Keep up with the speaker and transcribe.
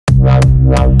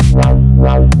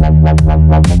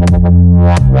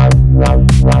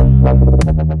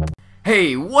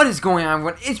Hey, what is going on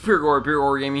everyone? It's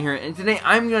PUREGLORYGAMING here, and today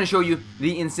I'm going to show you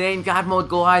the insane God mode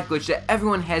Goliath glitch that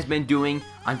everyone has been doing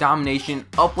on Domination,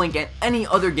 Uplink, and any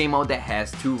other game mode that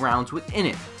has 2 rounds within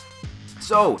it.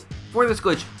 So, for this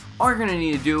glitch, all you're going to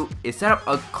need to do is set up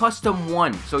a custom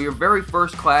one. So your very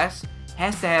first class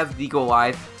has to have the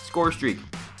Goliath score streak.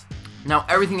 Now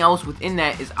everything else within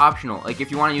that is optional. Like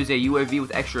if you want to use a UAV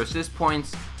with extra assist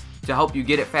points to help you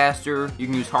get it faster, you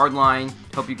can use Hardline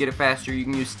to help you get it faster. You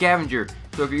can use Scavenger,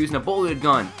 so if you're using a bulleted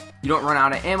gun, you don't run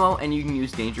out of ammo, and you can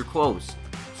use Danger Close.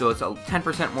 So it's a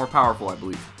 10% more powerful, I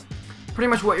believe. Pretty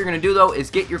much what you're going to do though is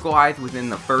get your Goliath within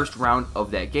the first round of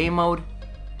that game mode.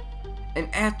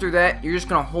 And after that, you're just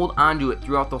going to hold on to it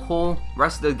throughout the whole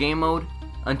rest of the game mode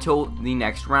until the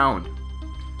next round.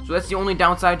 So that's the only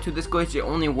downside to this glitch. It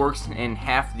only works in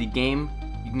half the game.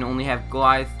 You can only have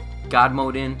Goliath God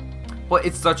mode in. But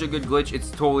it's such a good glitch, it's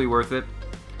totally worth it.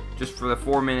 Just for the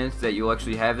 4 minutes that you'll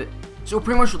actually have it. So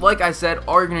pretty much like I said,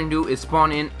 all you're going to do is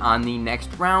spawn in on the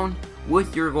next round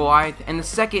with your Goliath. And the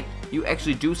second you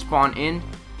actually do spawn in,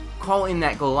 call in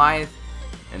that Goliath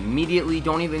immediately.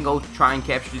 Don't even go try and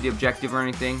capture the objective or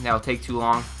anything. That'll take too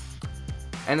long.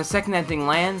 And the second that thing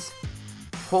lands,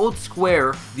 hold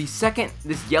square. The second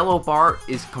this yellow bar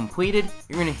is completed,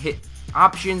 you're going to hit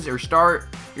options or start.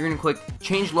 You're going to click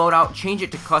change loadout, change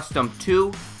it to custom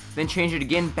 2, then change it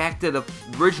again back to the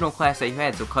original class that you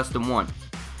had, so custom 1.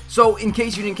 So in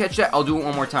case you didn't catch that, I'll do it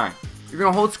one more time. You're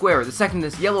going to hold square. The second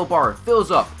this yellow bar fills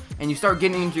up and you start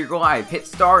getting into your Goliath, hit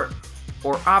start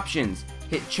or options,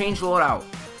 hit change loadout,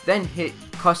 then hit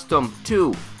custom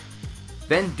 2,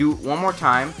 then do it one more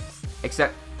time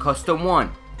except custom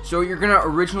 1. So you're going to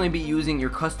originally be using your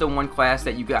custom 1 class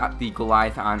that you got the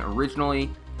Goliath on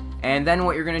originally. And then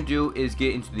what you're going to do is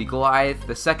get into the Goliath.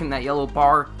 The second that yellow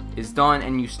bar is done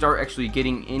and you start actually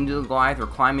getting into the Goliath or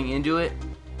climbing into it,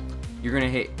 you're going to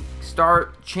hit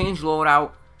start, change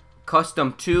loadout,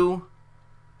 custom 2,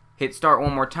 hit start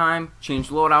one more time, change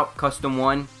loadout, custom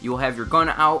 1. You will have your gun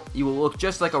out. You will look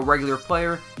just like a regular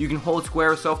player. You can hold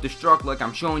square, self-destruct like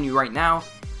I'm showing you right now.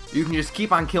 You can just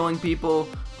keep on killing people,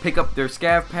 pick up their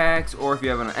scav packs, or if you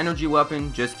have an energy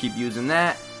weapon, just keep using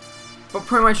that. But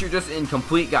pretty much you're just in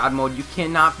complete God mode. You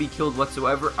cannot be killed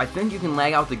whatsoever. I think you can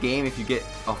lag out the game if you get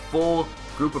a full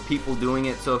group of people doing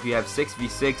it. So if you have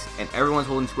 6v6 and everyone's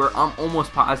holding square, I'm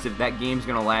almost positive that game's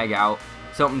going to lag out.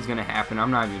 Something's going to happen.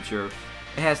 I'm not even sure.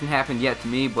 It hasn't happened yet to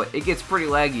me, but it gets pretty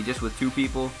laggy just with 2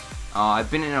 people. I've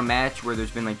been in a match where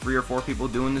there's been like 3 or 4 people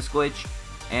doing this glitch.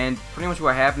 And pretty much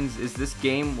what happens is this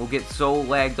game will get so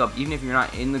lagged up, even if you're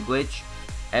not in the glitch.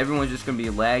 Everyone's just going to be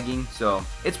lagging, so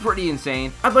it's pretty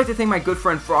insane. I'd like to thank my good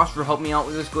friend Frost for helping me out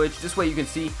with this glitch. This way you can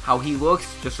see how he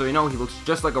looks. Just so you know, he looks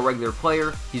just like a regular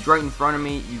player. He's right in front of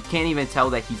me. You can't even tell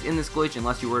that he's in this glitch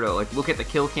unless you were to like look at the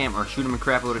kill cam or shoot him a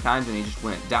crap load of times and he just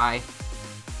wouldn't die.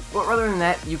 But other than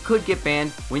that, you could get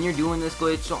banned when you're doing this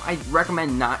glitch, so I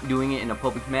recommend not doing it in a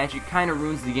public match. It kind of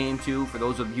ruins the game too for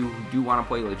those of you who do want to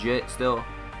play legit still.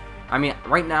 I mean,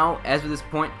 right now, as of this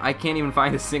point, I can't even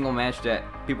find a single match that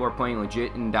people are playing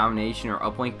legit in Domination or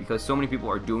Uplink because so many people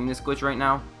are doing this glitch right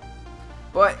now.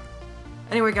 But,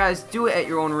 anyway guys, do it at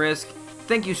your own risk.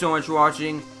 Thank you so much for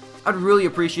watching. I'd really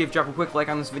appreciate if you drop a quick like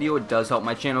on this video. It does help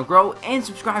my channel grow. And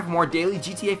subscribe for more daily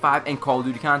GTA 5 and Call of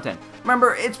Duty content.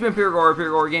 Remember, it's been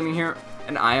PUREGLORYGAMING here,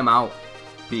 and I am out.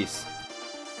 Peace.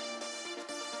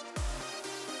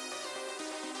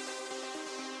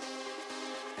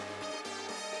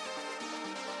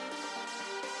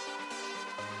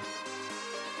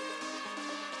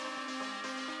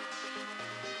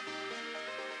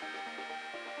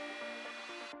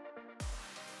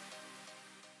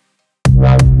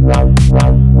 Wow.